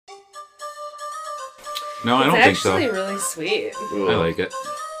No, I It's don't think so. actually really sweet. Ooh, I like it.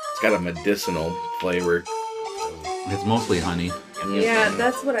 it's got a medicinal flavor. It's mostly honey. Yeah,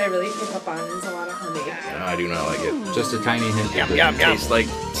 that's what I really pick up on is a lot of honey. No, I do not like it. Just a tiny hint. Yum, of yum, bitterness. tastes like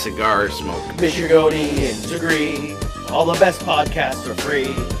cigar smoke. Mr. Goldie and Degree, all the best podcasts are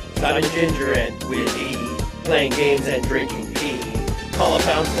free. Simon Ginger and Willie, playing games and drinking tea. Call a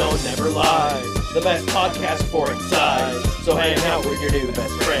Poundstone never lies, the best podcast for its size. So hang out with your new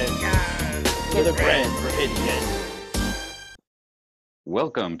best friend, with a Grand Rapidian.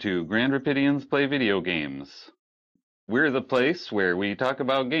 Welcome to Grand Rapidians Play Video Games. We're the place where we talk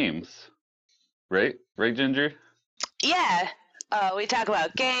about games. Right? Right, Ginger? Yeah. We talk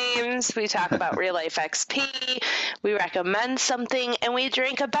about games, we talk about real life XP, we recommend something, and we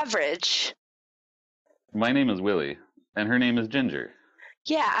drink a beverage. My name is Willie, and her name is Ginger.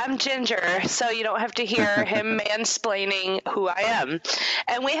 Yeah, I'm Ginger, so you don't have to hear him mansplaining who I am.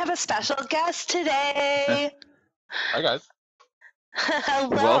 And we have a special guest today. Hi guys. Hello,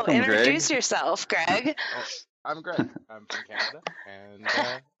 Welcome, introduce Greg. yourself, Greg. Oh, I'm Greg. I'm from Canada, and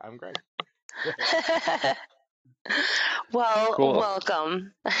I'm Greg. Well, Cool.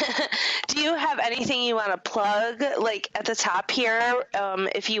 welcome. Do you have anything you want to plug, like at the top here,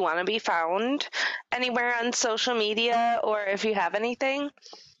 if you want to be found anywhere on social media, or if you have anything?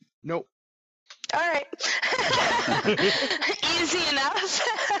 Nope. All right. Easy enough.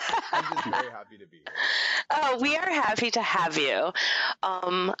 I'm just very happy to be here. Oh, we are happy to have you.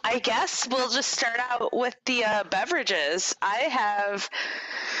 I guess we'll just start out with the beverages. I have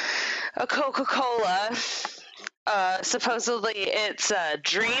a Coca-Cola. Supposedly it's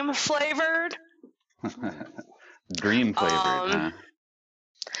dream flavored. Dream flavored, huh?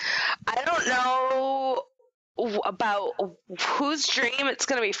 I don't know about whose dream it's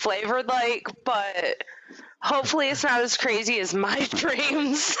going to be flavored like, but hopefully it's not as crazy as my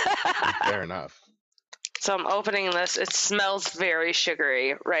dreams. Fair enough. So I'm opening this. It smells very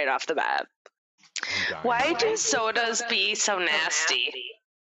sugary right off the bat. I'm dying. Why do sodas be so nasty?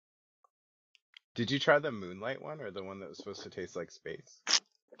 Did you try the Moonlight one or the one that was supposed to taste like space?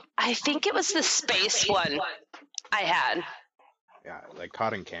 I think it was the space one I had. Yeah, like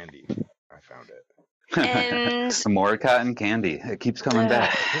cotton candy. I found it. And More cotton candy. It keeps coming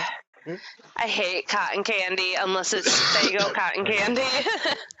back. I hate cotton candy unless it's Fago cotton candy.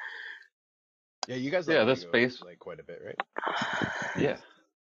 Yeah, you guys Yeah, like the Eggo, space- like quite a bit, right? Yeah.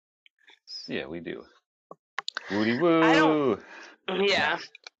 Yeah, we do. Woody woo! I don't- yeah.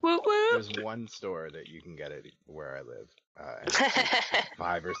 Woo woo. There's one store that you can get it where I live, and it's like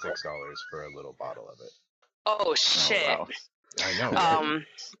 $5 or $6 for a little bottle of it. Oh Oh, shit. wow. I know. Right?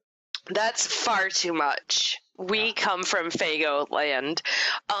 That's far too much. We come from Fago land.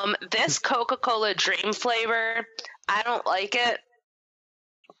 This Coca-Cola Dream flavor, I don't like it.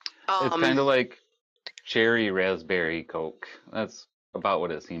 It's kind of like cherry raspberry Coke. That's about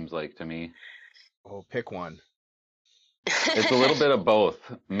what it seems like to me. Oh, pick one. It's a little bit of both.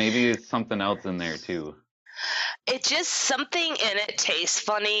 Maybe it's something else in there too. It just something in it tastes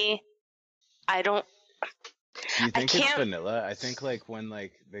funny. I don't. Do you think it's can't- vanilla? I think like when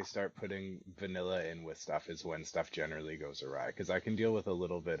like they start putting vanilla in with stuff is when stuff generally goes awry. Because I can deal with a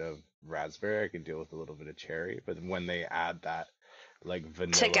little bit of raspberry, I can deal with a little bit of cherry, but when they add that like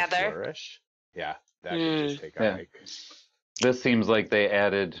vanilla Together. flourish, yeah, that can just take a Yeah. hike. This seems like they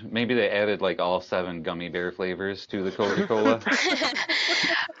added like all 7 gummy bear flavors to the Coca-Cola.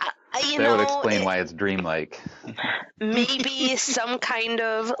 You That know, would explain why it's dreamlike. maybe some kind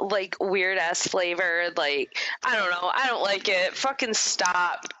of like weird ass flavor. Like, I don't know. I don't like it. Fucking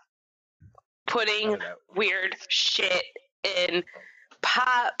stop putting Cut it out. weird shit in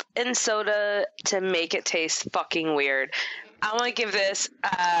pop and soda to make it taste fucking weird. I want to give this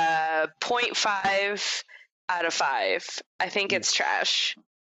 0.5 out of 5. I think it's trash.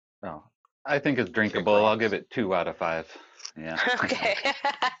 Oh, I think it's drinkable. I'll give it 2 out of 5. Yeah. Okay.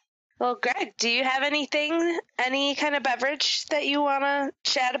 Well, Greg, do you have any kind of beverage that you want to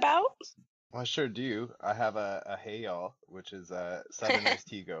chat about? Well, I sure do. I have a Hey Y'all, which is a Southern Iced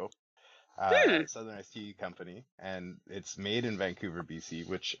Tea Go. Southern Iced Tea Company, and it's made in Vancouver, BC,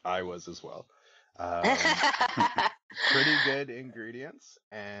 which I was as well. Pretty good ingredients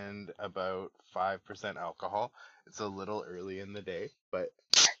and about 5% alcohol. It's a little early in the day, but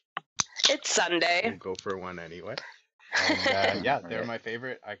It's Sunday. we'll go for one anyway. And yeah, they're Right. my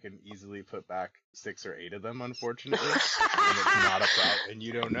favorite. I can easily put back 6 or 8 of them, unfortunately, and it's not a problem. And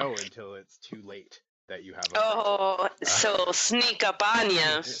you don't know until it's too late that you have a problem. Oh, so sneak up on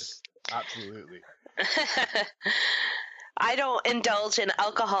you. Absolutely. I don't indulge in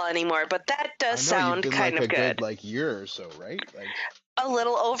alcohol anymore, but that does I know sound you've been kind like of a good. like year or so, right? Like A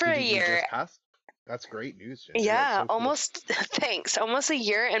little over a did you year. just pass? That's great news, Ginger. That's Yeah, so cool. almost, thanks. Almost a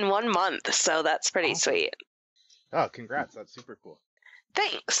year and 1 month, so that's pretty Awesome. sweet. Oh, congrats. That's super cool.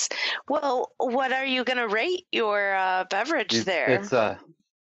 Thanks. Well, what are you going to rate your beverage there? It's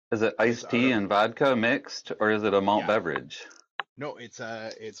is it iced It's tea out of- and vodka mixed, or is it a malt Yeah. beverage? No, it's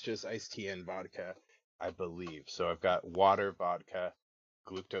just iced tea and vodka, I believe. So I've got water, vodka,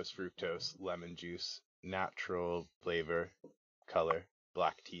 glucose, fructose, lemon juice, natural flavor, color,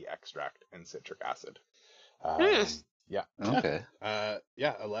 black tea extract, and citric acid. Yeah. Okay.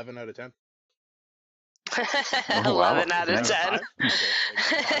 Yeah, 11 out of 10. 11 out of Is that 10. a 5?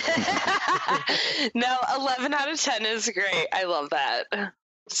 Okay, like No, 11 out of 10 is great. I love that.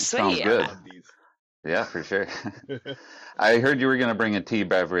 Sounds Sweet. good. I love these. Yeah, for sure. I heard you were going to bring a tea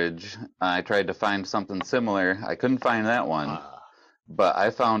beverage. I tried to find something similar. I couldn't find that one, Ah, but I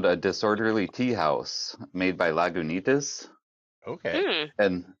found a disorderly tea house made by Lagunitas. okay.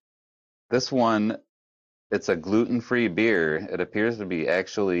 And this one, it's a gluten-free beer. It appears to be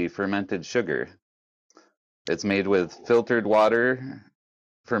actually fermented sugar. It's made with filtered water,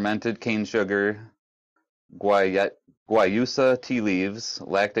 fermented cane sugar, guayusa tea leaves,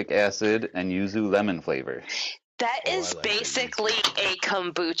 lactic acid, and yuzu lemon flavor. That Oh, I is like that. basically a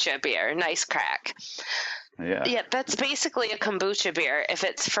kombucha beer. Nice crack. Yeah. Yeah, that's basically a kombucha beer if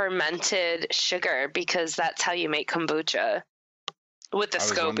it's fermented sugar, because that's how you make kombucha. With the I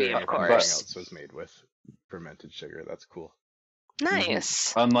was SCOBY, wondering of if anything course. else was made with fermented sugar. That's cool.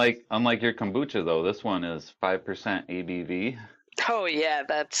 Nice. Unlike your kombucha though, this one is 5% ABV. Oh, yeah,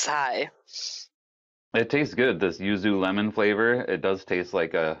 that's high. It tastes good. This yuzu lemon flavor. It does taste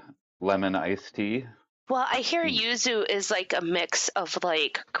like a lemon iced tea. Well, I hear yuzu is like a mix of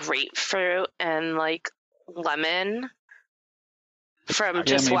like grapefruit and like lemon from Yeah,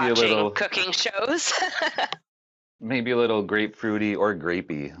 just maybe a watching little- cooking shows. Maybe a little grapefruity or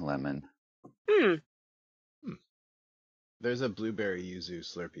grapey lemon. There's a blueberry yuzu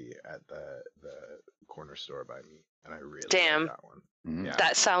Slurpee at the corner store by me, and I really Damn. like that one. Mm. Yeah.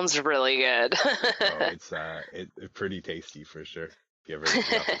 That sounds really good. Oh, it's pretty tasty for sure. If you ever get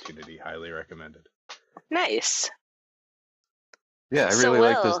the opportunity, highly recommended. Nice. Yeah, I So, really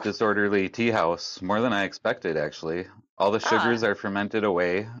like this Will- disorderly tea house more than I expected, actually. All the sugars are fermented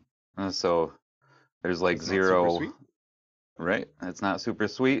away, so there's like It's not super zero. sweet? Right? It's not super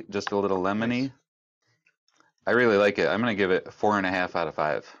sweet, just a little lemony. Nice. I really like it. I'm gonna give it 4.5 out of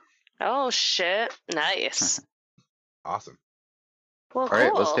 5. Oh, shit. Nice. Awesome. Well, All cool.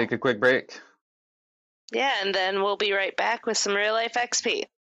 right, let's take a quick break. Yeah, and then we'll be right back with some real life XP.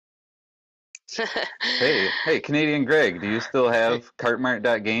 Hey, Canadian Greg, do you still have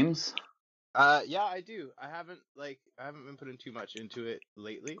Cartmart.games? Yeah, I do. I haven't been putting too much into it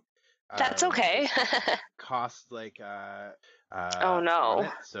lately. That's okay. Cost like Oh, no. on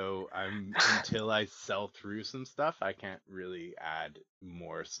it, so until I sell through some stuff, I can't really add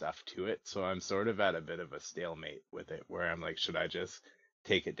more stuff to it. So I'm sort of at a bit of a stalemate with it, where I'm like, should I just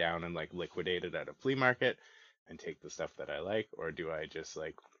take it down and like liquidate it at a flea market and take the stuff that I like, or do I just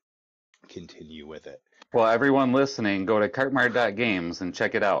like continue with it? Well, everyone listening, go to Cartmart.games and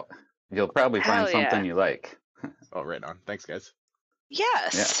check it out. You'll probably find Hell yeah. something you like. Oh, right on. Thanks, guys.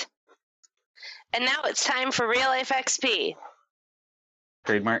 Yes. And now it's time for real life XP.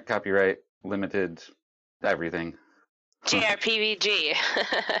 Trademark, copyright, limited, everything. JRPVG.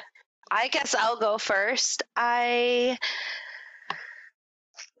 I guess I'll go first. I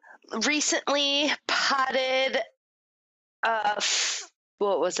recently potted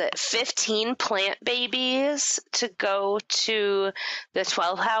what was it, 15 plant babies to go to the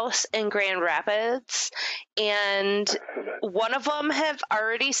 12 house in Grand Rapids, and one of them have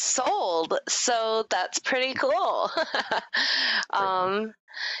already sold, so that's pretty cool.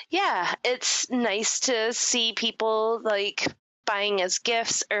 Yeah, it's nice to see people like buying as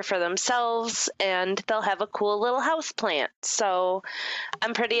gifts or for themselves, and they'll have a cool little house plant. So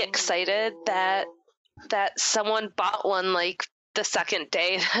I'm pretty excited that someone bought one like the second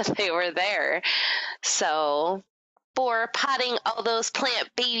day that they were there. So for potting all those plant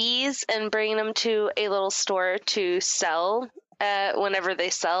babies and bringing them to a little store to sell whenever they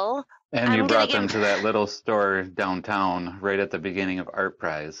sell. And you I'm brought gonna them give- to that little store downtown right at the beginning of Art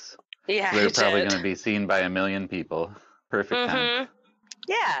Prize. Yeah, They're I probably did. going to be seen by 1 million people. Perfect time.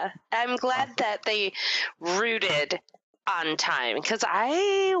 Yeah, I'm glad that they rooted on time, because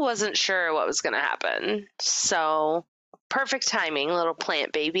I wasn't sure what was going to happen. So perfect timing, little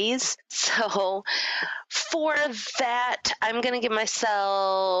plant babies. So for that, I'm going to give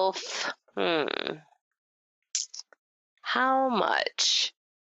myself, how much?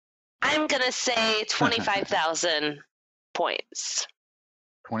 I'm going to say 25,000 points.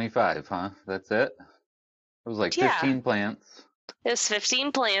 25, huh? That's it? It was like Yeah. 15 plants. It's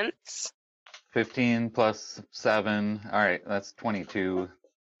 15 plants. 15 plus 7. All right, that's 22.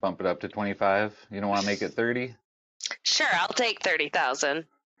 Bump it up to 25. You don't want to make it 30? Sure, I'll take 30,000.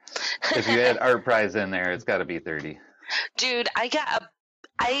 If you add art prize in there, it's got to be 30. Dude, I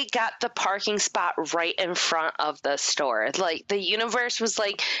got the parking spot right in front of the store. Like, the universe was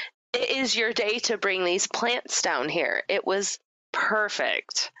like, it is your day to bring these plants down here. It was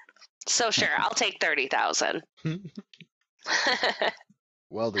perfect. So sure, I'll take 30,000.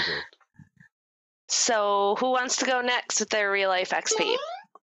 Well deserved. So who wants to go next with their real life XP?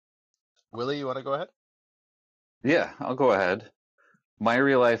 Willie, you want to go ahead? Yeah, I'll go ahead. My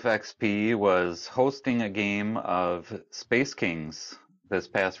real life XP was hosting a game of Space Kings this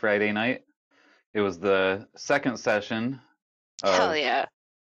past Friday night. It was the second session of Hell yeah.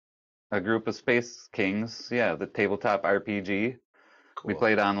 a group of Space Kings. Yeah, the tabletop RPG. Cool. We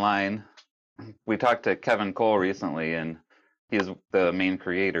played online. We talked to Kevin Cole recently, and he's the main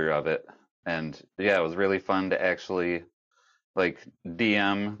creator of it. And yeah, it was really fun to actually like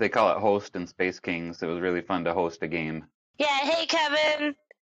DM. They call it host in Space Kings. It was really fun to host a game. Yeah, hey Kevin.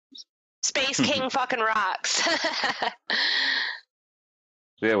 Space King fucking rocks.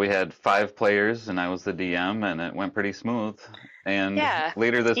 Yeah, we had 5 players, and I was the DM, and it went pretty smooth. And Yeah,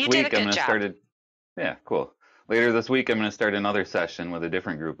 later this you did a week, good I'm gonna job. start a. Yeah, cool. Later this week, I'm gonna start another session with a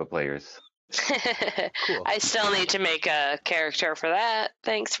different group of players. Cool. I still need to make a character for that.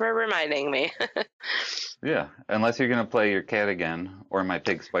 Thanks for reminding me. Yeah, unless you're gonna play your cat again, or my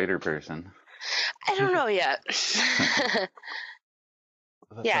pig spider person. I don't know yet. That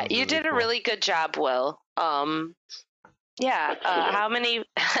Yeah, sounds you did a cool. really good job, Will. Yeah. How many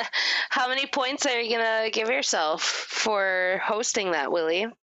how many points are you gonna give yourself for hosting that, Willie?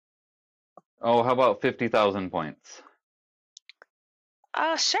 Oh, how about 50,000 points?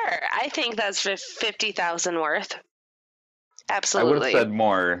 Oh, sure. I think that's 50,000 worth. I would Absolutely. have said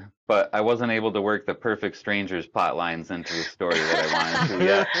more, but I wasn't able to work the perfect strangers plot lines into the story that I wanted to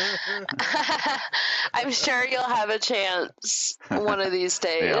yet. I'm sure you'll have a chance one of these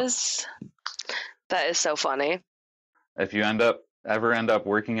days. That is so funny. If you ever end up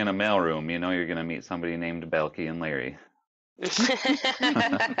working in a mailroom, you know you're gonna meet somebody named Belky and Larry.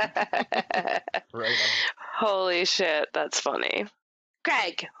 Right Holy shit, that's funny.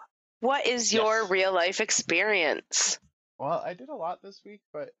 Greg, what is your Yes. real life experience? on. Well, I did a lot this week,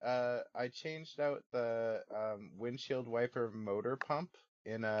 but I changed out the windshield wiper motor pump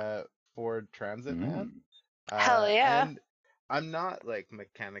in a Ford Transit van. Hell yeah. And I'm not like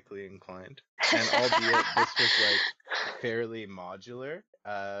mechanically inclined, and albeit this was like fairly modular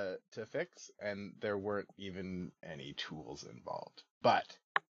to fix, and there weren't even any tools involved. But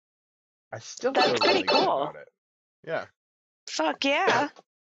I still That's feel pretty really good cool. about it. Yeah. Fuck yeah.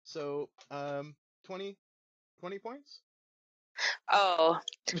 So 20 points. Oh,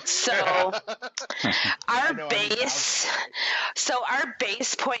 so I our know, I mean, base, so our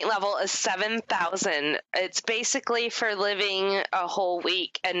base point level is 7,000. It's basically for living a whole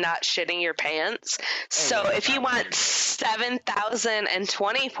week and not shitting your pants. So yeah, if you want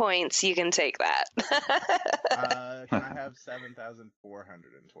 7,020 points, you can take that. Can I have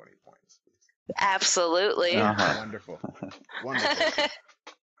 7,420 points, please? Absolutely. Uh-huh. Wonderful. Wonderful.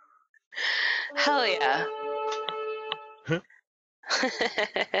 Hell yeah.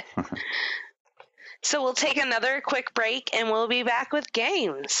 So we'll take another quick break and we'll be back with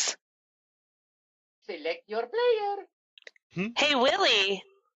games. Select your player. Hey, Willie,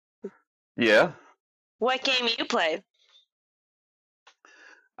 Yeah, what game you play?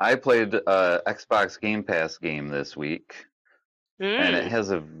 I played Xbox Game Pass game this week, and it has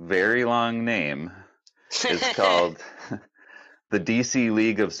a very long name. It's called The DC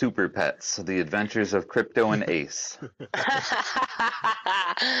League of Super Pets: The Adventures of Crypto and Ace.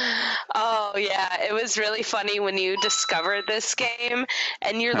 Oh, yeah. It was really funny when you discovered this game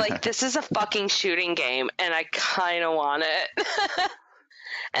and you're like, this is a fucking shooting game and I kind of want it.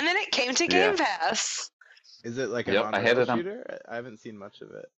 And then it came to Game Pass. Is it like a Yep, I had non-rail it on- shooter? I haven't seen much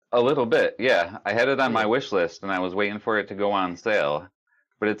of it. A little bit, yeah. I had it on my wish list, and I was waiting for it to go on sale.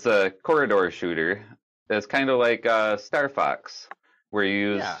 But it's a corridor shooter. It's kind of like Star Fox, where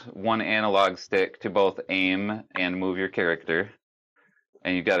you use one analog stick to both aim and move your character.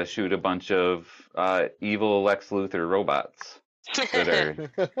 And you got to shoot a bunch of evil Lex Luthor robots that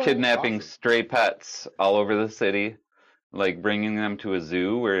are kidnapping Awesome. stray pets all over the city, like bringing them to a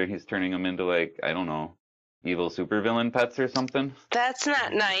zoo where he's turning them into, like, I don't know, evil supervillain pets or something. That's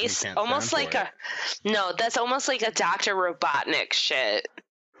not nice. can't Almost stand like for no, that's almost like a Dr. Robotnik shit.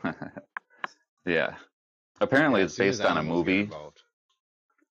 Yeah. Apparently Yeah, it's as soon as based on a animals get movie. involved.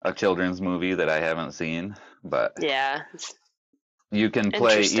 a children's movie that I haven't seen, but Yeah. you can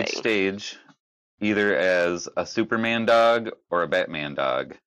play each Interesting. stage either as a Superman dog or a Batman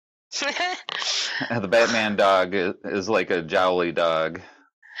dog. The Batman dog is like a jowly dog.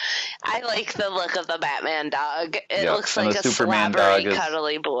 I like the look of the Batman dog. It Yep, looks and like the a Superman slobbery, dog is-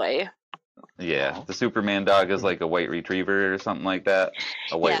 cuddly boy. Yeah, the Superman dog is like a white retriever or something like that.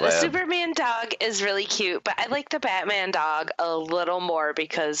 A white Yeah, the lab. Superman dog is really cute, but I like the Batman dog a little more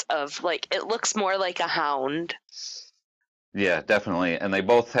because of, like, it looks more like a hound. Yeah, definitely. And they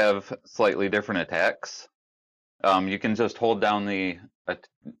both have slightly different attacks. You can just hold down the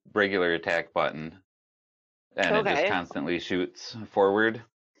regular attack button, and it just Okay. constantly shoots forward.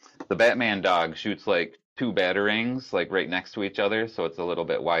 The Batman dog shoots like two batarangs, like right next to each other, so it's a little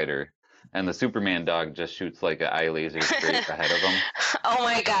bit wider. And the Superman dog just shoots like an eye laser straight ahead of him. Oh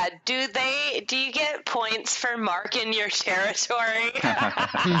my god, do you get points for marking your territory?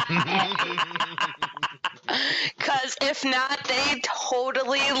 Because if not, they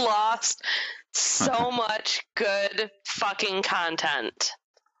totally lost so much good fucking content.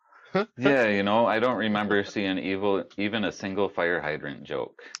 Yeah, I don't remember seeing even a single fire hydrant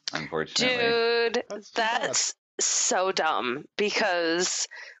joke, unfortunately. Dude, That's too bad. that's so dumb because,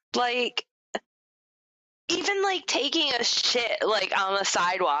 like, even, like, taking a shit, like, on the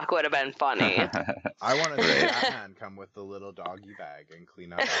sidewalk would have been funny. I want to see Batman come with the little doggy bag and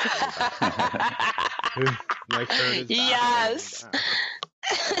clean up after Batman. Like throw his Yes. Batman down.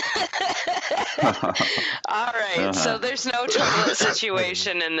 All right, so there's no toilet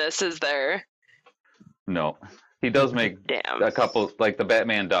situation in this, is there? No. He does make Damn. a couple, like the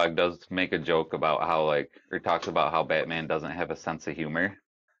Batman dog does make a joke about how, like, or talks about how Batman doesn't have a sense of humor.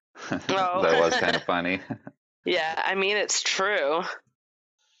 Oh. That was kind of funny. Yeah, I mean, it's true.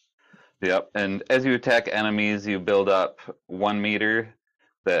 Yep. And as you attack enemies, you build up 1 meter.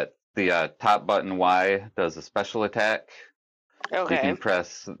 That the top button Y does a special attack. You Okay. can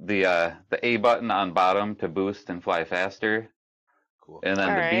press the A button on bottom to boost and fly faster. Cool. And then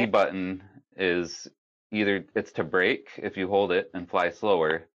All the B right. button is either it's to brake if you hold it and fly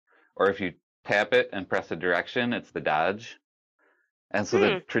slower, or if you tap it and press a direction, it's the dodge. And so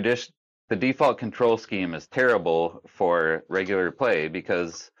the default control scheme is terrible for regular play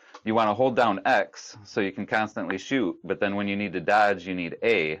because you want to hold down X so you can constantly shoot, but then when you need to dodge, you need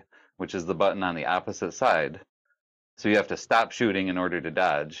A, which is the button on the opposite side. So you have to stop shooting in order to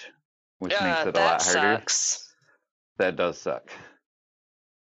dodge, which makes it a that lot harder. sucks. That does suck.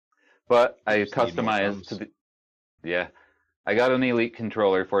 But I Just need more customized thumbs. I got an Elite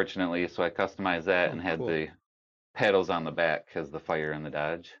controller, fortunately, so I customized that and had cool. the paddles on the back as the fire and the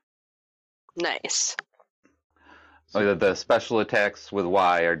dodge. Nice. The special attacks with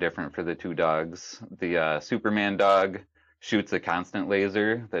Y are different for the two dogs. The Superman dog shoots a constant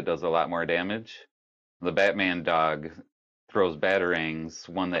laser that does a lot more damage. The Batman dog throws batarangs,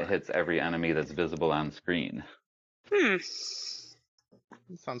 one that hits every enemy that's visible on screen.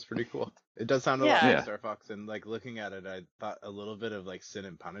 It sounds pretty cool. It does sound a lot Yeah. like Star Fox, and like looking at it, I thought a little bit of like Sin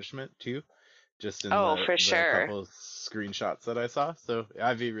and Punishment too, just in Oh, the, for the sure. couple screenshots that I saw. So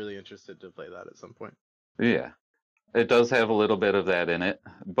I'd be really interested to play that at some point. Yeah. It does have a little bit of that in it,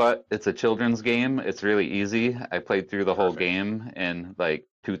 but it's a children's game. It's really easy. I played through the whole Perfect. game in like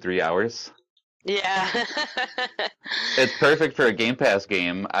 2-3 hours. Yeah. It's perfect for a Game Pass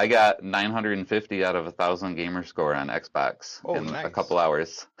game. I got 950 out of 1,000 gamer score on Xbox Oh, in a nice. couple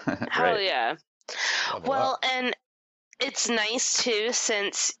hours. Hell Right. yeah. Level Well, up. and it's nice too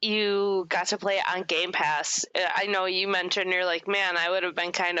since you got to play it on Game Pass. I know you mentioned you're like, man, I would have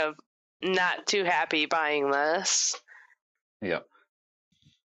been kind of not too happy buying this. Yep.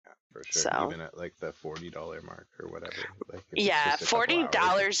 For sure, So. even at like the $40 mark or whatever. Like, if it's Yeah, just a couple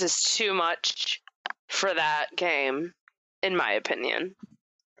hours. $40 is too much for that game, in my opinion.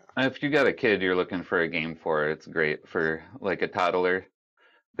 If you got a kid you're looking for a game for, it's great for like a toddler.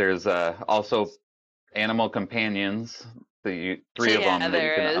 There's also animal companions. Three of Yeah, them that you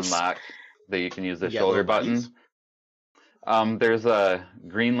there can is. unlock that you can use the You get shoulder little buddies? button. There's a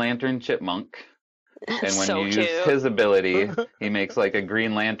Green Lantern chipmunk. And when So you cute. use his ability, he makes like a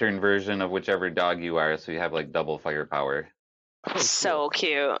Green Lantern version of whichever dog you are, so you have like double firepower. Oh, So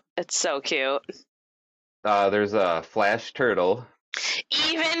cute. It's so cute. There's a Flash Turtle.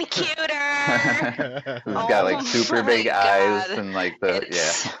 Even cuter. He's cool. got Oh like super my big eyes God. and like the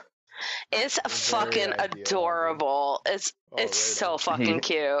It's Very fucking ideal. adorable. It's Oh, it's right so on. fucking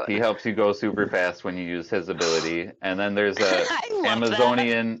cute. He helps you go super fast when you use his ability. And then there's a I love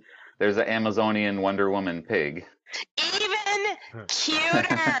Amazonian. There's an Amazonian Wonder Woman pig. Even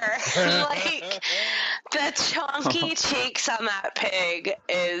cuter. Like The chunky cheeks on that pig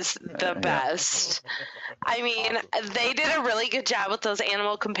is the best. I mean, they did a really good job with those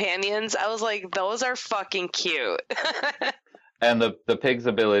animal companions. I was like, those are fucking cute. And the pig's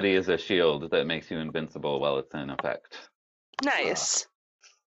ability is a shield that makes you invincible while it's in effect. Nice.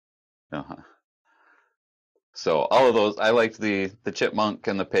 Uh-huh. So all of those, I liked the chipmunk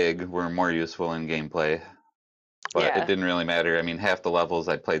and the pig were more useful in gameplay. But Yeah. it didn't really matter. I mean, half the levels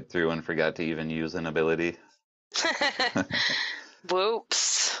I played through and forgot to even use an ability.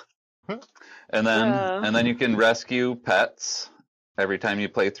 Whoops. And then you can rescue pets every time you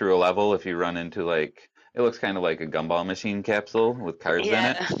play through a level. If you run into like, it looks kind of like a gumball machine capsule with cards in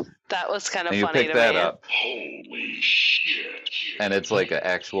it. That was kind of And you funny pick to that me. up. Holy shit. And it's like an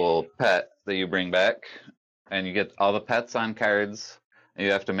actual pet that you bring back. And you get all the pets on cards. And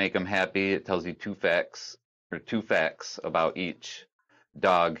you have to make them happy. It tells you two facts about each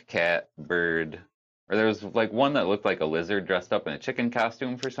dog, cat, bird. Or there was like one that looked like a lizard dressed up in a chicken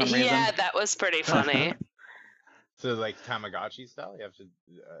costume for some reason. Yeah, that was pretty funny. So like Tamagotchi style, you have to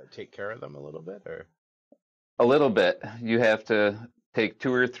take care of them a little bit, or A little bit. You have to take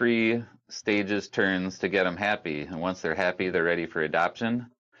 2 or 3 stages turns to get them happy. And once they're happy, they're ready for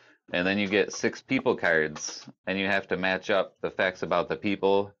adoption. And then you get 6 people cards, and you have to match up the facts about the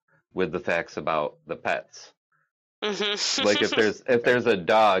people with the facts about the pets. Mhm. Like if there's a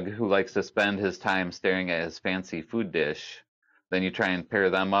dog who likes to spend his time staring at his fancy food dish, then you try and pair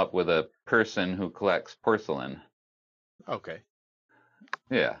them up with a person who collects porcelain. okay.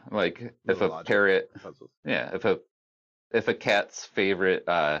 Yeah, like if Little a logic parrot, puzzles. yeah, if a cat's favorite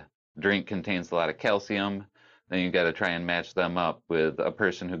drink contains a lot of calcium, then you got to try and match them up with a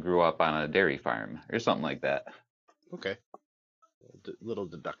person who grew up on a dairy farm or something like that. Okay. Little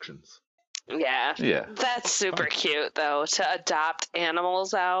deductions. Yeah. Yeah. That's super cute, though, to adopt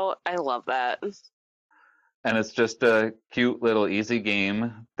animals out. I love that. And it's just a cute little easy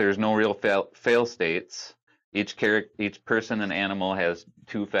game. There's no real fail states. Each person and animal has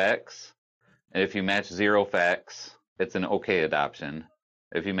 2 facts. And if you match 0 facts, it's an okay adoption.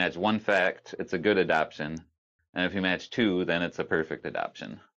 If you match 1 fact, it's a good adoption. And if you match 2, then it's a perfect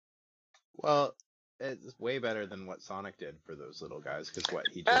adoption. Well, it's way better than what Sonic did for those little guys, because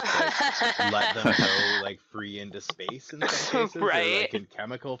he just like, let them go like free into space in some cases, or Right. like in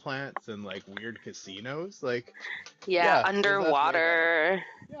chemical plants and like weird casinos, like Yeah, that's way underwater.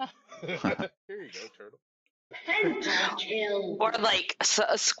 better. Yeah. Here you go, turtle. Pentakill. Or like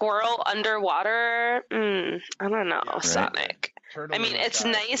a squirrel underwater. I don't know, Yeah, right. Sonic. Turtle I mean, in the it's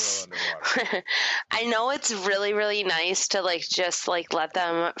sky, nice. squirrel underwater. I know it's really, really nice to like just like let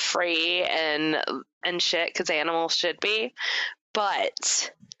them free and shit, because animals should be,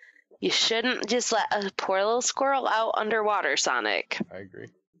 but you shouldn't just let a poor little squirrel out underwater, Sonic. I agree.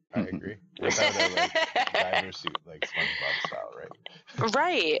 Without a like diver suit, like SpongeBob style, right?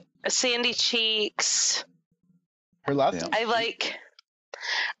 Right. Sandy cheeks. Her last Yeah.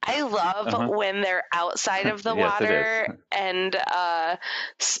 I love when they're outside of the Yes, it water is. and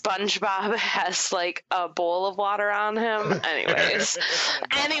SpongeBob has like a bowl of water on him. Anyways,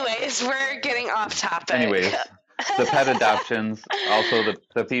 we're getting off topic. Anyways, the pet adoptions, also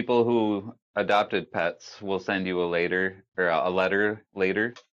the people who adopted pets will send you a letter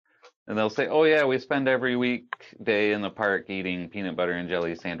later. And they'll say, oh yeah, we spend every weekday in the park eating peanut butter and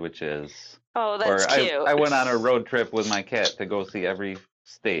jelly sandwiches. Oh, that's or cute. I went on a road trip with my cat to go see every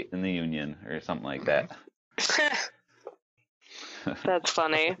state in the union or something like that. That's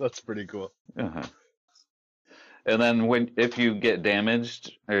funny. That's pretty cool. Uh-huh. And then if you get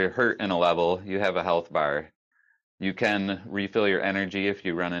damaged or hurt in a level, you have a health bar. You can refill your energy if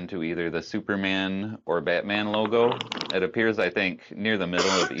you run into either the Superman or Batman logo. It appears, I think, near the middle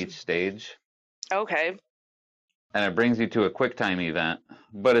of each stage. Okay. And it brings you to a QuickTime event,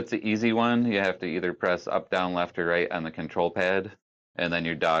 but it's an easy one. You have to either press up, down, left, or right on the control pad, and then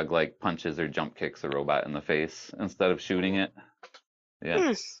your dog like punches or jump kicks the robot in the face instead of shooting it.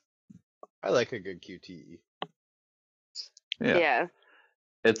 Yeah. I like a good QTE. Yeah.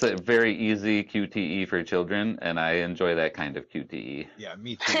 It's a very easy QTE for children, and I enjoy that kind of QTE. Yeah,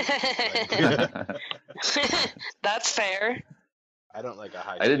 me too. Like, That's fair. I don't like a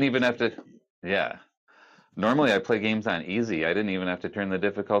high. I didn't even have to. Yeah. Normally I play games on easy. I didn't even have to turn the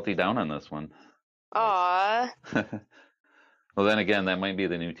difficulty down on this one. Aw. Well, then again, that might be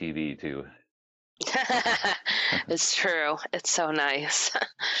the new TV too. It's true. It's so nice.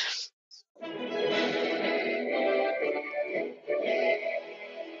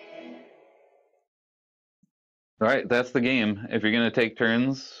 All right, that's the game. If you're going to take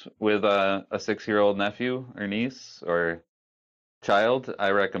turns with a 6-year-old nephew or niece or child,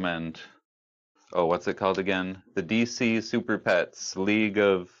 I recommend Oh, what's it called again? The DC Super Pets League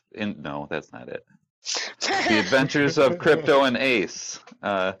of... No, that's not it. The Adventures of Crypto and Ace.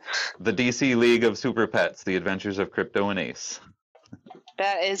 The DC League of Super Pets. The Adventures of Crypto and Ace.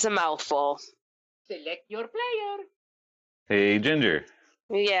 That is a mouthful. Select your player. Hey, Ginger.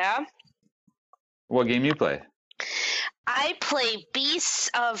 Yeah. What game you play? I play Beasts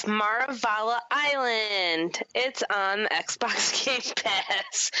of Maraville Island. It's on Xbox Game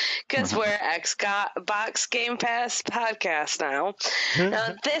Pass because we're Xbox Game Pass podcast now.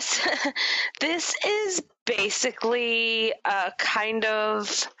 Now this is basically a kind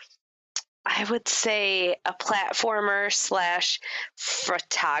of, I would say, a platformer /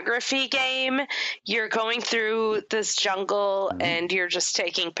 photography game. You're going through this jungle and you're just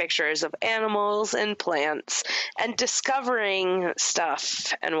taking pictures of animals and plants and discovering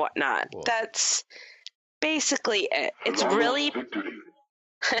stuff and whatnot. Cool. That's basically it. It's really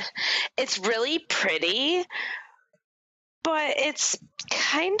it's really pretty, but it's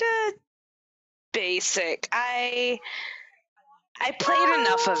kind of basic. I played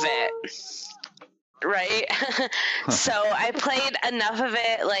enough of it, right? So I played enough of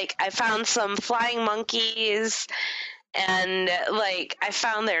it. Like, I found some flying monkeys, and like I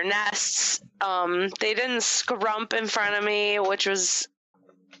found their nests. They didn't scrump in front of me, which was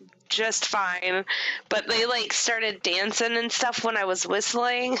just fine, but they like started dancing and stuff when I was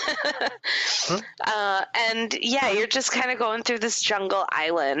whistling. And yeah, you're just kind of going through this jungle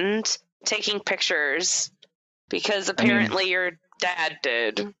island taking pictures because apparently your dad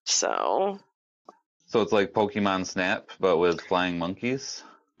did. So it's like Pokemon Snap, but with flying monkeys?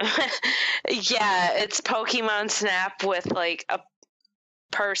 yeah, it's Pokemon Snap with like a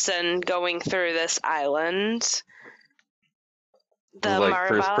person going through this island. The like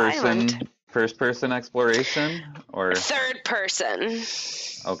Maraville Island. First person exploration or Third person.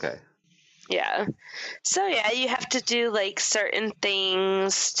 Okay. Yeah. So yeah, you have to do like certain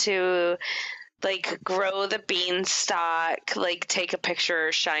things to like grow the beanstalk, like take a picture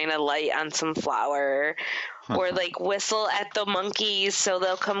or shine a light on some flower, or like whistle at the monkeys so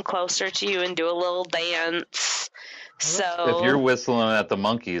they'll come closer to you and do a little dance. So If you're whistling at the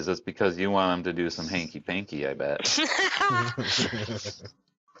monkeys, it's because you want them to do some hanky-panky, I bet.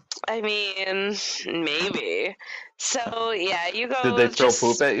 I mean, maybe. So yeah, you go. Did they throw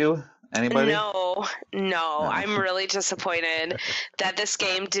poop at you? Anybody? No. I'm really disappointed that this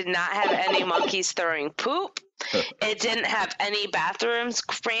game did not have any monkeys throwing poop. It didn't have any bathrooms.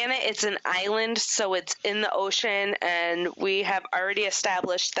 Granted, it's an island, so it's in the ocean, and we have already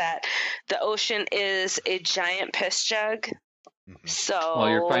established that the ocean is a giant piss jug. So Well,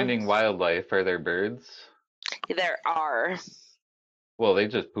 you're finding wildlife. Are there birds? there are. Well, they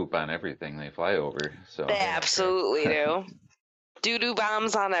just poop on everything they fly over. So They absolutely do. Doo-doo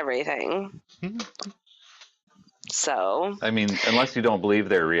bombs on everything. So I mean, unless you don't believe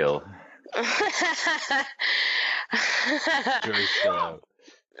they're real. Jury's still out.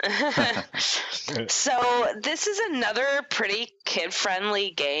 So this is another pretty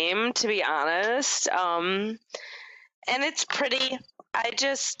kid-friendly game, to be honest. And it's pretty. I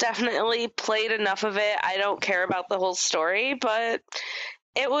just definitely played enough of it. I don't care about the whole story, but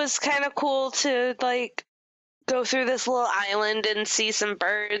it was kind of cool to like go through this little island and see some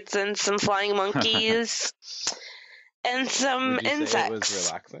birds and some flying monkeys and some Would you insects. say it was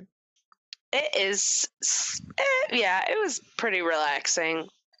relaxing? It is, yeah, it was pretty relaxing.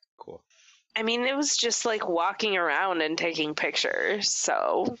 Cool. I mean, it was just like walking around and taking pictures,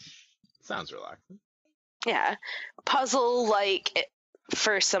 so Sounds relaxing. yeah, puzzle like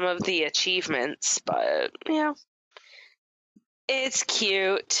for some of the achievements, but yeah, it's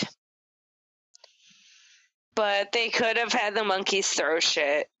cute. But they could have had the monkeys throw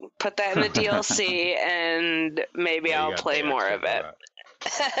shit. Put that in the DLC, and maybe Yeah, you I'll gotta play pay more extra of for it.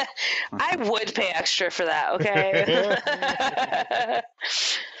 that. I would pay extra for that, okay?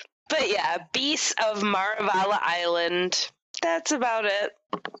 But yeah, Beasts of Maraville Island. That's about it.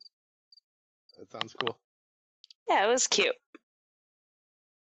 That sounds cool. Yeah, it was cute.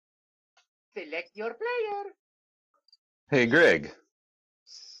 Select your player. Hey, Greg.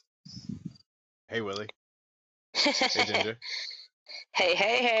 Hey, Willie. Hey, Ginger.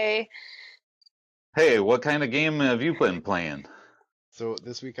 Hey. Hey, what kind of game have you been playing? So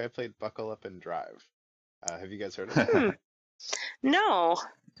this week I played Buckle Up and Drive. Have you guys heard of it? No.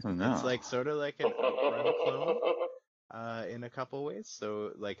 Oh, no. It's like sort of like an Outrun clone. in a couple ways.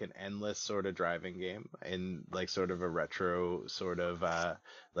 So like an endless sort of driving game in like sort of a retro sort of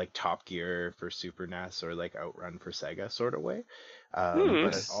like Top Gear for Super NES or like Outrun for Sega sort of way.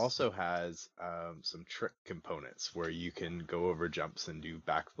 But it also has some trick components where you can go over jumps and do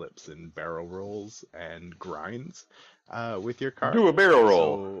backflips and barrel rolls and grinds with your car. Do a barrel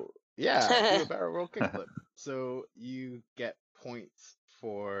roll. So yeah, do a barrel roll kickflip. So you get points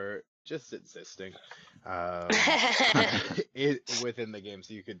for just existing within the game,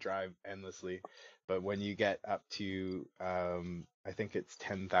 so you could drive endlessly. But when you get up to, I think it's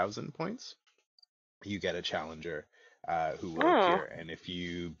 10,000 points, you get a challenger who will appear. And if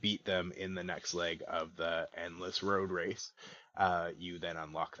you beat them in the next leg of the endless road race, you then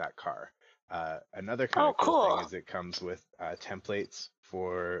unlock that car. Another kind of cool thing is it comes with templates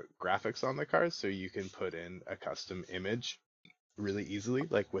for graphics on the cars, so you can put in a custom image really easily,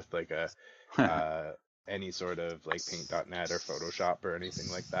 like with like a any sort of like paint.net or Photoshop or anything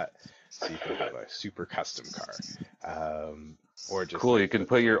like that. So you can have a super custom car. Or just Cool, like, you can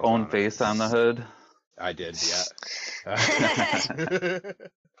put your own face on the hood. I did, yeah.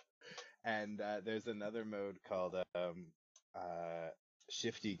 And there's another mode called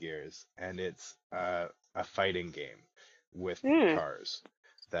Shifty Gears, and it's a fighting game with cars.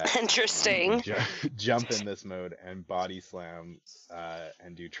 That Interesting. Jump in this mode and body slam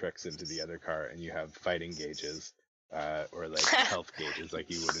and do tricks into the other car, and you have fighting gauges or like health gauges like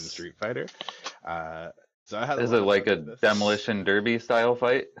you would in Street Fighter. So I had Is it like a demolition derby style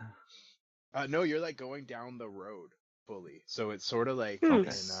fight? No, you're like going down the road fully. So it's sort of like in,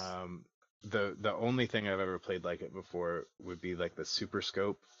 the only thing I've ever played like it before would be like the Super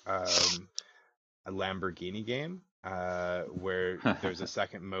Scope a Lamborghini game. Where there's a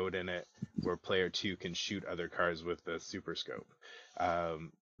second mode in it where player 2 can shoot other cars with the Super Scope.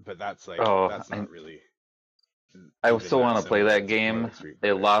 But that's like that's not really. I still want to play that game.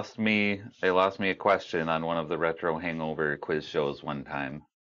 They lost me a question on one of the Retro Hangover quiz shows one time.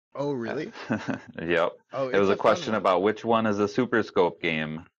 Oh really? Yep. Oh, it was a question about which one is a Super Scope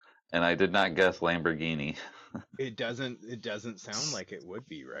game, and I did not guess Lamborghini. It doesn't sound like it would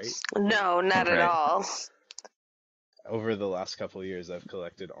be, right? No, not at all. Over the last couple of years, I've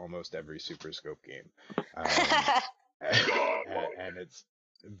collected almost every Super Scope game, and it's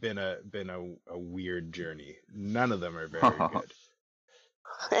been a weird journey. None of them are very good,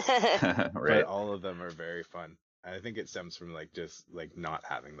 Right. but all of them are very fun. I think it stems from like just like not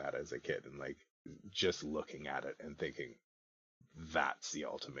having that as a kid and like just looking at it and thinking that's the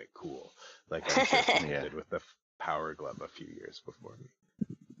ultimate cool. Like I'm sure someone did with the Power Glove a few years before me.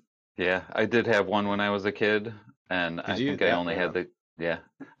 Yeah, I did have one when I was a kid, and I think I only had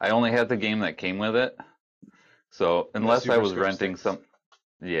the game that came with it. So unless I was renting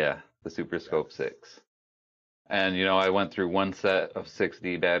the Super Scope 6. And I went through one set of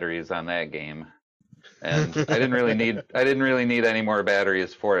 6D batteries on that game, and I didn't really need any more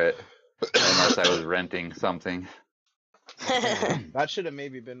batteries for it unless I was renting something. That should have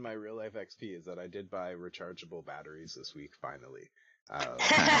maybe been my real life XP, is that I did buy rechargeable batteries this week finally.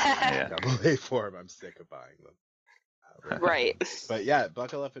 AA form, I'm sick of buying them. Right. But yeah,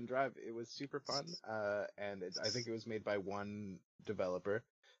 Buckle Up and Drive, it was super fun, and I think it was made by one developer.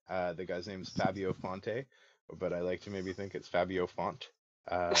 The guy's name's Fabio Fonte, but I like to maybe think it's Fabio Font.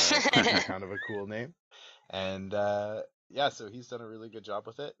 Kind of a cool name. And so he's done a really good job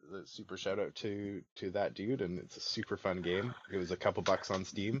with it. Super shout out to that dude, and it's a super fun game. It was a couple bucks on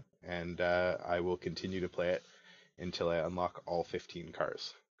Steam, and I will continue to play it until I unlock all 15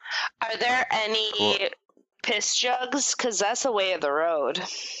 cars. Are there any piss jugs? Because that's a way of the road.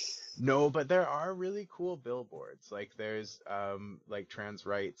 No, but there are really cool billboards. Like there's like trans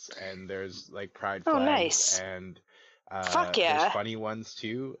rights, and there's like pride flags. Oh, nice. And fuck yeah. There's funny ones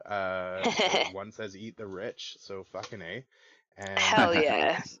too. One says "Eat the Rich," so fucking A. And hell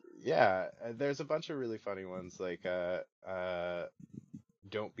yeah. Yeah, there's a bunch of really funny ones like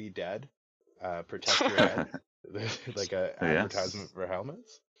 "Don't Be Dead," "Protect Your Head." Like a advertisement for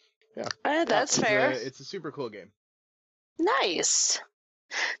helmets. Yeah, that's fair. It's a super cool game. Nice.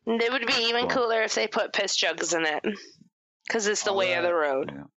 It would be even cooler if they put piss jugs in it, because it's the way of the road.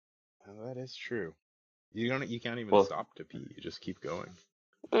 Yeah. Oh, that is true. You can't even stop to pee. You just keep going.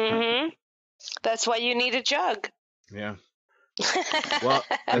 That's why you need a jug. Yeah. Well,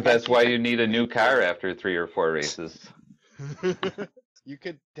 that's why you need a new car after 3 or 4 races. You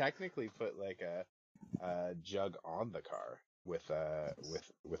could technically put like a jug on the car with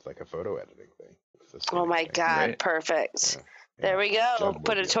like a photo editing thing. Oh my god, right? Perfect. Yeah. There we go. Jug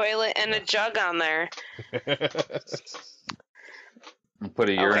put a toilet and a jug on there. Put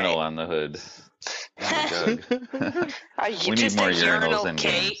a urinal on the hood. Doug. Are We you need just more a urinals urinal in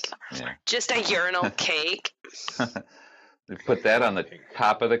cake? games. Yeah. Just a urinal cake? They put that on the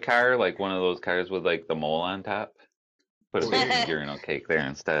top of the car, like one of those cars with like the mole on top. Put a big urinal cake there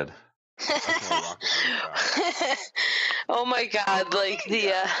instead. That's more Rocket League style. Oh my god, like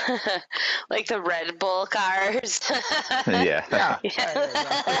the like the Red Bull cars. Yeah. Yeah. Yeah.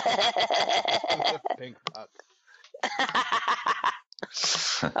 Pink puck.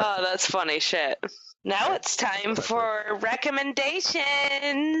 Oh, that's funny shit. Now it's time for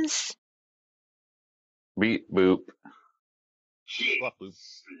recommendations. Beep boop. Fluff loop.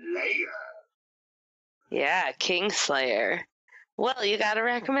 Yeah, Kingslayer. Well, you got a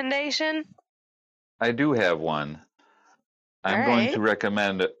recommendation? I do have one. I'm going to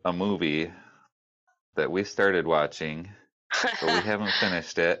recommend a movie that we started watching, but we haven't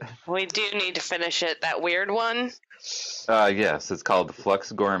finished it. We do need to finish it. That weird one? Yes, it's called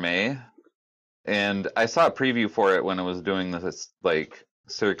Flux Gourmet. And I saw a preview for it when it was doing this, like,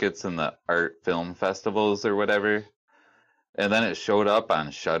 circuits in the art film festivals or whatever. And then it showed up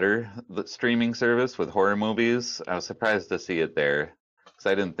on Shudder, the streaming service with horror movies. I was surprised to see it there, because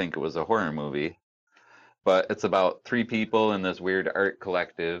I didn't think it was a horror movie. But it's about 3 people in this weird art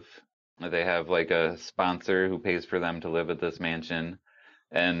collective. They have like a sponsor who pays for them to live at this mansion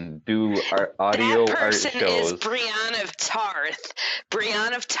and do audio that art person shows. is Brienne of Tarth.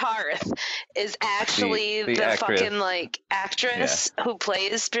 Brienne of Tarth is actually The the actress. fucking like actress who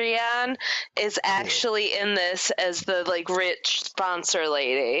plays Brienne is actually in this as the like rich sponsor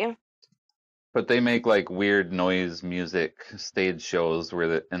lady. But they make like weird noise music stage shows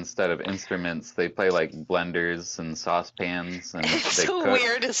where instead of instruments, they play like blenders and saucepans and It's they cook.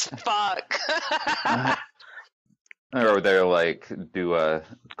 weird as fuck. Or they'll like do a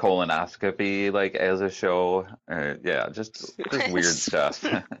colonoscopy like as a show. Yeah, just weird stuff.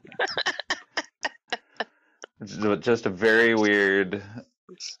 Just a very weird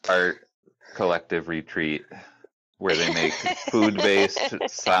art collective retreat where they make food-based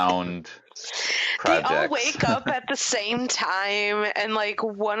sound projects. They all wake up at the same time, and like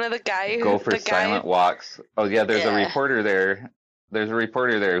one of the guy Go for silent walks. Oh yeah, there's a reporter there. There's a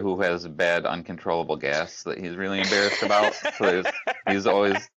reporter there who has bad uncontrollable gas that he's really embarrassed about. So he's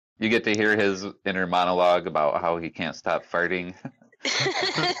always, you get to hear his inner monologue about how he can't stop farting. It's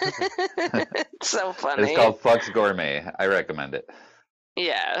so funny. It's called Flux Gourmet. I recommend it.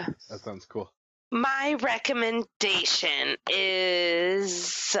 Yeah. That sounds cool. My recommendation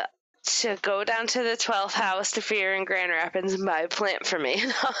is to go down to the 12th house to Fear in Grand Rapids and buy a plant for me.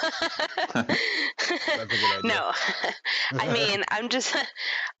 That's a good idea. No, I mean, I'll just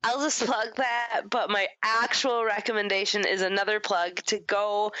plug that, but my actual recommendation is another plug to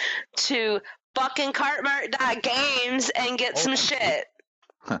go to fucking cartmart.games and get some shit.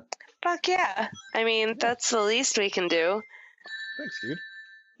 Fuck yeah. I mean, that's the least we can do. Thanks, dude.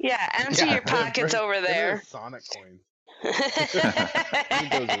 Yeah, empty your pockets over there. Sonic coins.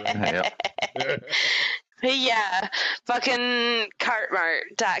 Yeah, fucking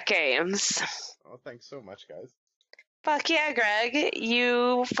cartmart.games. Oh, thanks so much, guys. Fuck yeah, Greg.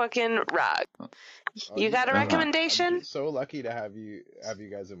 You fucking rock. You got a recommendation? I'm so lucky to have you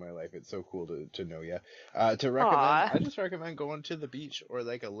guys in my life. It's so cool to know you. To recommend, I just recommend going to the beach or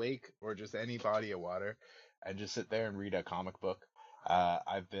like a lake or just any body of water and just sit there and read a comic book.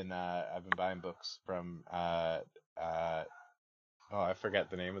 I've been buying books from I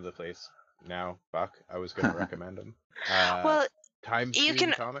forget the name of the place now. Fuck, I was gonna recommend them. Well, Time you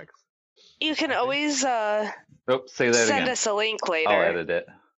can Comics. You can always say that send again. us a link later. I'll edit it.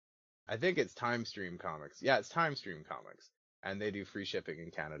 I think it's Time Stream Comics. Yeah, it's Time Stream Comics, and they do free shipping in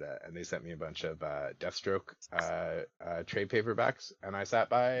Canada. And they sent me a bunch of Deathstroke trade paperbacks, and I sat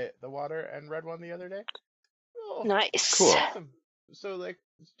by the water and read one the other day. Oh, nice. Cool. Awesome. So like,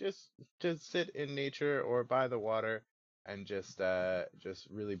 just sit in nature or by the water and just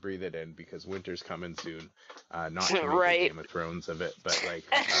really breathe it in because winter's coming soon. Not to make a Game of Thrones of it, but like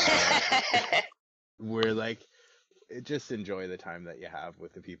we're like, just enjoy the time that you have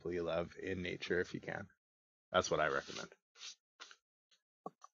with the people you love in nature if you can. That's what I recommend.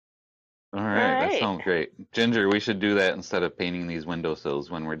 All right, that sounds great. Ginger, we should do that instead of painting these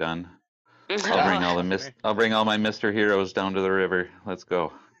windowsills when we're done. I'll bring all my Mr. Heroes down to the river. Let's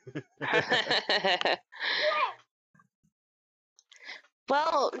go.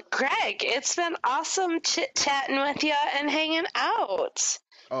 Well, Greg, it's been awesome chit-chatting with you and hanging out.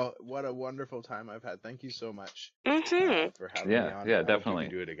 Oh, what a wonderful time I've had. Thank you so much for having me on. Yeah, definitely. We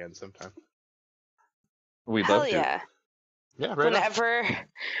can do it again sometime. We'd love to. Yeah. Yeah, right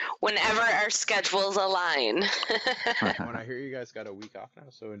whenever our schedules align. When I hear you guys got a week off now,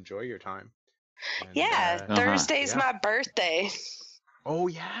 so enjoy your time. And, Yeah, Thursday's yeah. my birthday. Oh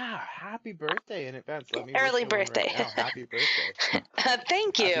yeah, happy birthday in advance. Let me Early wish you one birthday. right now. Happy birthday.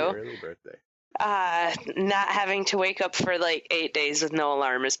 Thank Happy you. early birthday. Not having to wake up for like 8 days with no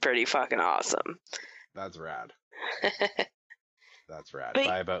alarm is pretty fucking awesome. That's rad. That's rad. But-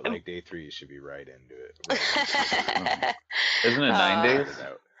 By about like day 3, you should be right into it. Isn't it 9 days? Figured it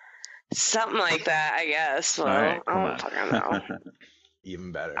out. Something like that, I guess. Well, All right, I come don't on. fucking know.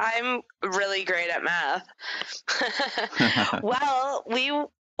 Even better. I'm really great at math. Well, we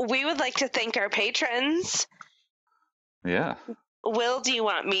would like to thank our patrons. Yeah, Will, do you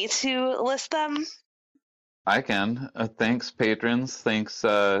want me to list them? I can. Thanks, patrons. Thanks,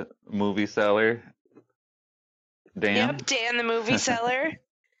 movie seller. Dan. Yep, Dan the movie seller.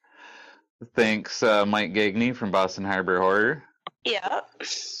 Thanks, Mike Gagney from Boston Harbor Horror. Yep.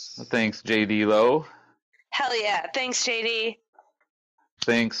 Thanks, JD Lowe. Hell yeah. Thanks, JD.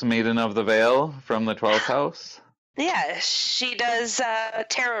 Thanks, Maiden of the Vale from the 12th house. Yeah, she does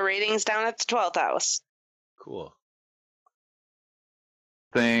tarot readings down at the 12th house. Cool.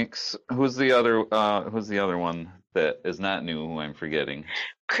 Thanks. Who's the other one that is not new who I'm forgetting?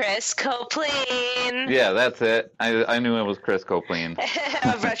 Chris Copeland. Yeah, that's it. I knew it was Chris Copeland.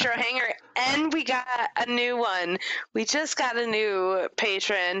 A retro hanger. And we got a new one. We just got a new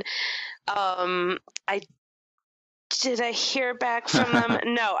patron. Did I hear back from them?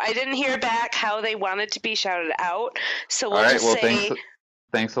 No, I didn't hear back how they wanted to be shouted out. So we'll All right, just well, say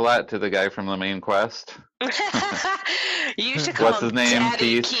thanks a lot to the guy from the main quest. you should call What's his him name?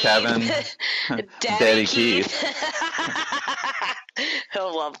 Daddy Keith, Kevin? Daddy Keith.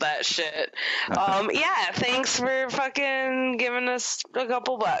 He'll love that shit. Yeah, thanks for fucking giving us a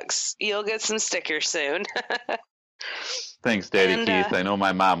couple bucks. You'll get some stickers soon. Thanks, Daddy And, Keith. I know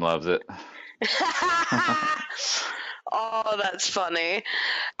my mom loves it. Oh, that's funny.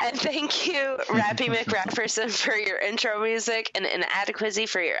 And thank you, Rappy McRapperson, for your intro music, and Inadequacy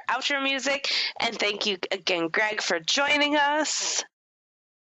for your outro music. And thank you again, Greg, for joining us.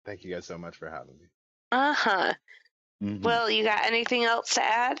 Thank you guys so much for having me. Uh-huh. Mhm. Well, you got anything else to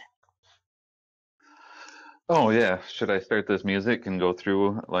add? Oh, yeah. Should I start this music and go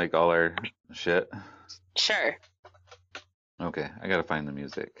through, like, all our shit? Sure. Okay, I gotta find the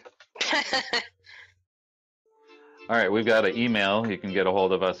music. All right, we've got an email. You can get a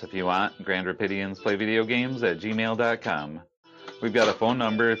hold of us if you want. GrandRapidiansPlayVideoGames@gmail.com. We've got a phone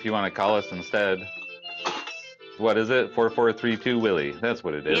number if you want to call us instead. What is it? 4432-WILLY. That's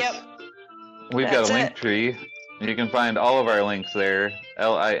what it is. Yep. We've That's got a link it. tree. You can find all of our links there.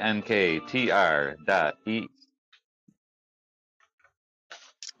 linktr.e.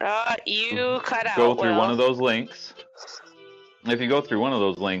 You cut out. Go through Will. one of those links. If you go through one of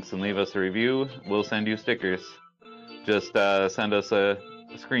those links and leave us a review, we'll send you stickers. Just send us a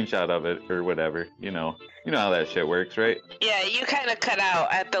screenshot of it or whatever. You know how that shit works, right? Yeah, you kind of cut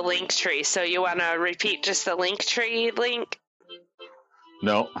out at the link tree, so you want to repeat just the link tree link?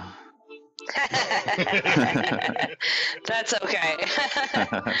 No. That's okay.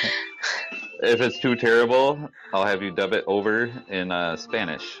 If it's too terrible, I'll have you dub it over in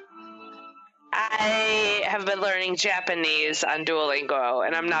Spanish. I have been learning Japanese on Duolingo,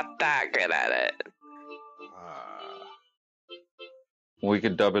 and I'm not that good at it. We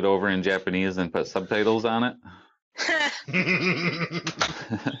could dub it over in Japanese and put subtitles on it.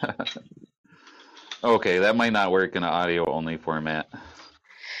 Okay, that might not work in an audio-only format.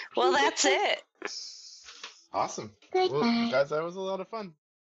 Well, that's it. Awesome. Well, guys, that was a lot of fun.